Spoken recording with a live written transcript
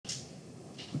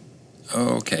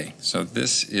Okay, so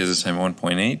this is assignment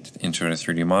 1.8, Intro to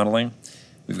 3D Modeling.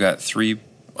 We've got three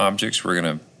objects we're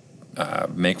going to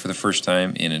make for the first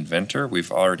time in Inventor.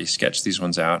 We've already sketched these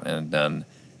ones out and done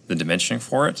the dimensioning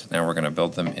for it. Now we're going to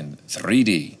build them in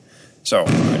 3D. So I'm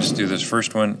going to just do this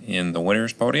first one in the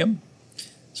winner's podium.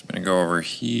 So I'm going to go over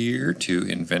here to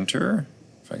Inventor,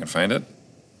 if I can find it,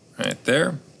 right there.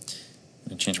 I'm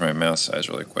going to change my mouse size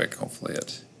really quick. Hopefully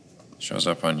it shows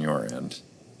up on your end.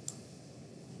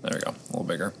 There we go, a little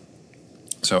bigger.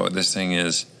 So this thing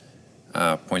is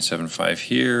 0.75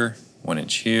 here, 1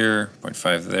 inch here,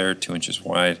 0.5 there, 2 inches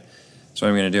wide. So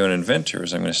what I'm going to do in Inventor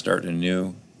is I'm going to start a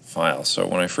new file. So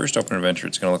when I first open Inventor,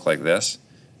 it's going to look like this.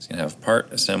 It's going to have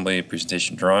part, assembly,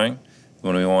 presentation, drawing. The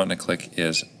one we want to click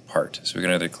is part. So we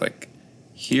can either click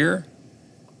here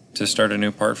to start a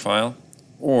new part file,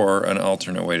 or an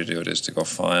alternate way to do it is to go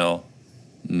File,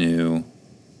 New,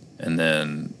 and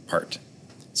then Part.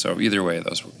 So either way,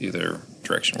 either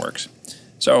direction works.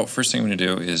 So first thing I'm going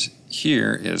to do is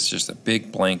here is just a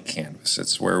big blank canvas.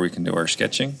 It's where we can do our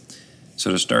sketching.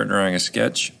 So to start drawing a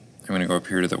sketch, I'm going to go up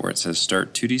here to where it says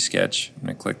Start 2D Sketch. I'm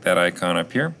going to click that icon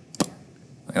up here,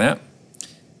 like that.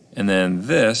 And then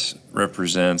this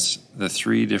represents the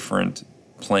three different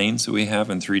planes that we have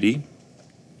in 3D: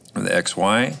 the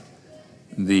XY,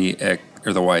 the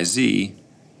YZ,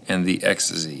 and the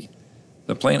XZ.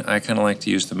 The plane I kind of like to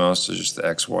use the most is just the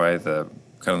XY, the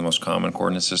kind of the most common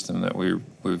coordinate system that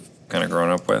we've kind of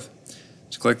grown up with.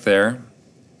 So click there,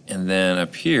 and then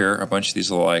up here, a bunch of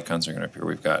these little icons are going to appear.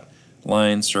 We've got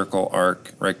line, circle,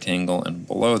 arc, rectangle, and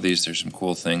below these there's some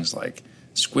cool things like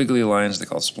squiggly lines, they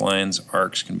call splines.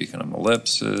 Arcs can become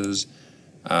ellipses,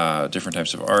 different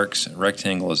types of arcs.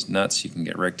 Rectangle is nuts. You can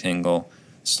get rectangle,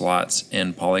 slots,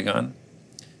 and polygon.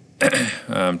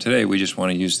 Today we just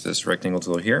want to use this rectangle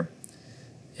tool here.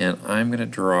 And I'm going to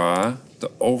draw the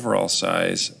overall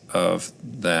size of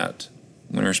that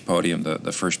winner's podium,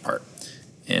 the first part.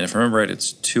 And if I remember right,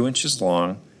 it's 2 inches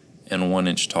long and 1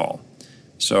 inch tall.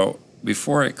 So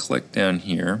before I click down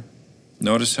here,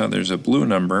 notice how there's a blue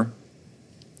number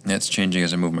that's changing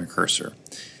as I move my cursor.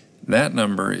 That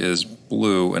number is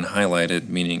blue and highlighted,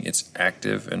 meaning it's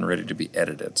active and ready to be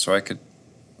edited. So I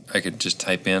could just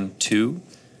type in 2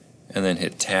 and then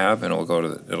hit tab, and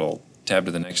it'll tab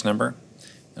to the next number.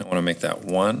 And I want to make that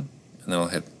 1, and then I'll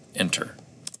hit enter.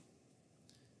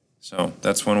 So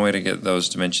that's one way to get those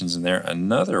dimensions in there.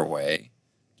 Another way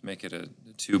to make it a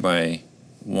 2 by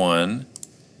 1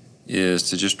 is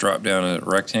to just drop down a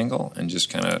rectangle and just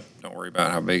kind of don't worry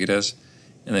about how big it is.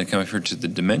 And then come up here to the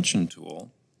dimension tool,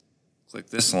 click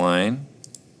this line,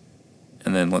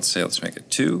 and then let's make it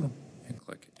 2, and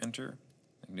click enter.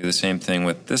 I can do the same thing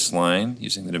with this line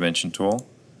using the dimension tool.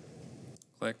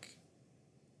 Click.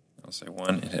 I'll say 1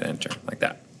 and hit enter, like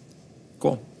that.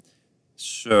 Cool.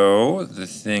 So the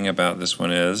thing about this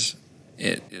one is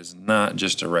it is not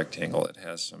just a rectangle. It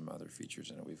has some other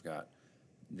features in it. We've got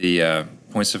the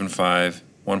 0.75,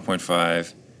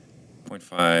 1.5,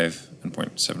 0.5, and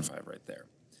 0.75 right there.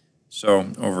 So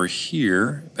over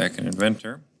here, back in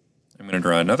Inventor, I'm going to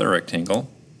draw another rectangle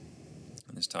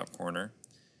in this top corner.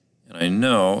 And I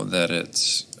know that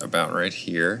it's about right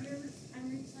here.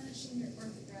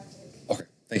 Okay,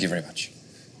 thank you very much.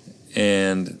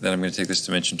 And then I'm going to take this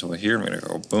dimension tool here. I'm going to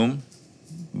go boom,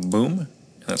 boom. And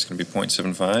that's going to be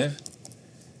 0.75.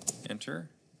 Enter.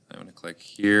 I'm going to click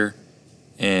here.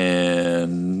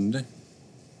 And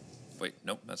wait,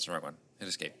 nope, that's the wrong one. Hit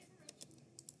escape.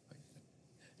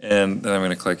 And then I'm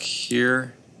going to click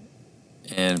here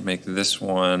and make this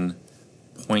one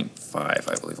 0.5,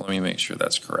 I believe. Let me make sure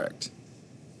that's correct.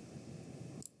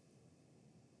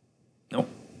 Nope,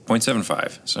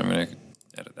 0.75. So I'm going to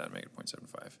edit that and make it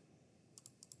 0.75.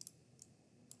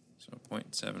 So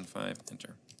 0.75,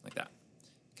 enter, like that.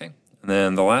 Okay, and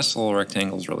then the last little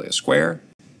rectangle is really a square.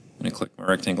 I'm going to click my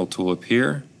rectangle tool up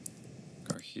here,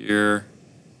 go here,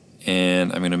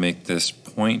 and I'm going to make this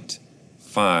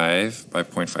 0.5 by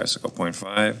 0.5. So go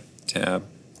 0.5, tab,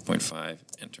 0.5,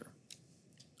 enter.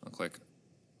 I'll click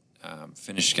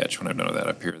Finish Sketch when I'm done with that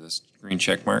up here. This green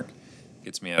check mark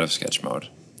gets me out of sketch mode.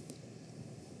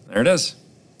 There it is.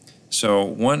 So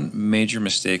one major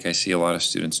mistake I see a lot of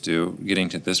students do getting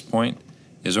to this point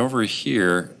is over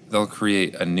here they'll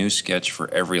create a new sketch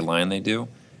for every line they do,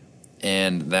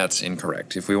 and that's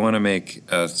incorrect. If we want to make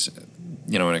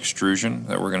an extrusion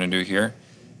that we're going to do here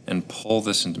and pull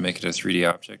this and to make it a 3D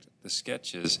object, the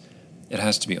sketch it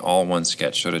has to be all one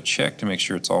sketch. So to check to make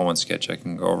sure it's all one sketch, I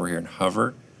can go over here and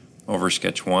hover over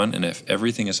sketch 1, and if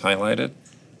everything is highlighted,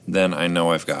 then I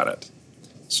know I've got it.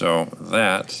 So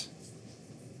that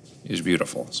is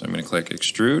beautiful. So I'm going to click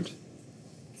extrude,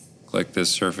 click this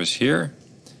surface here,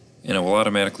 and it will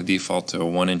automatically default to a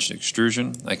 1-inch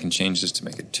extrusion. I can change this to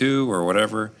make it 2 or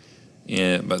whatever,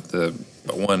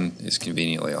 but 1 is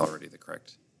conveniently already the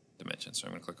correct dimension. So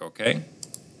I'm going to click OK,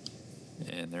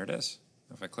 and there it is.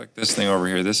 If I click this thing over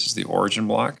here, this is the origin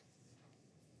block,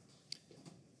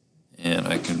 and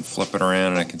I can flip it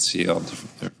around and I can see all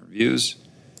different views,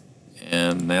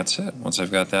 and that's it. Once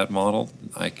I've got that modeled,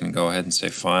 I can go ahead and say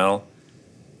File,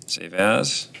 Save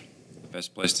As. The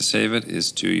best place to save it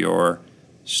is to your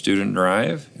student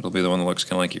drive. It'll be the one that looks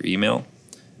kind of like your email.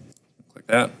 Click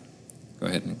that. Go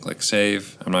ahead and click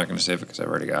Save. I'm not going to save it because I've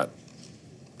already got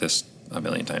this a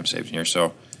million times saved in here.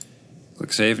 So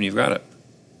click Save and you've got it.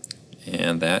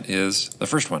 And that is the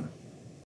first one.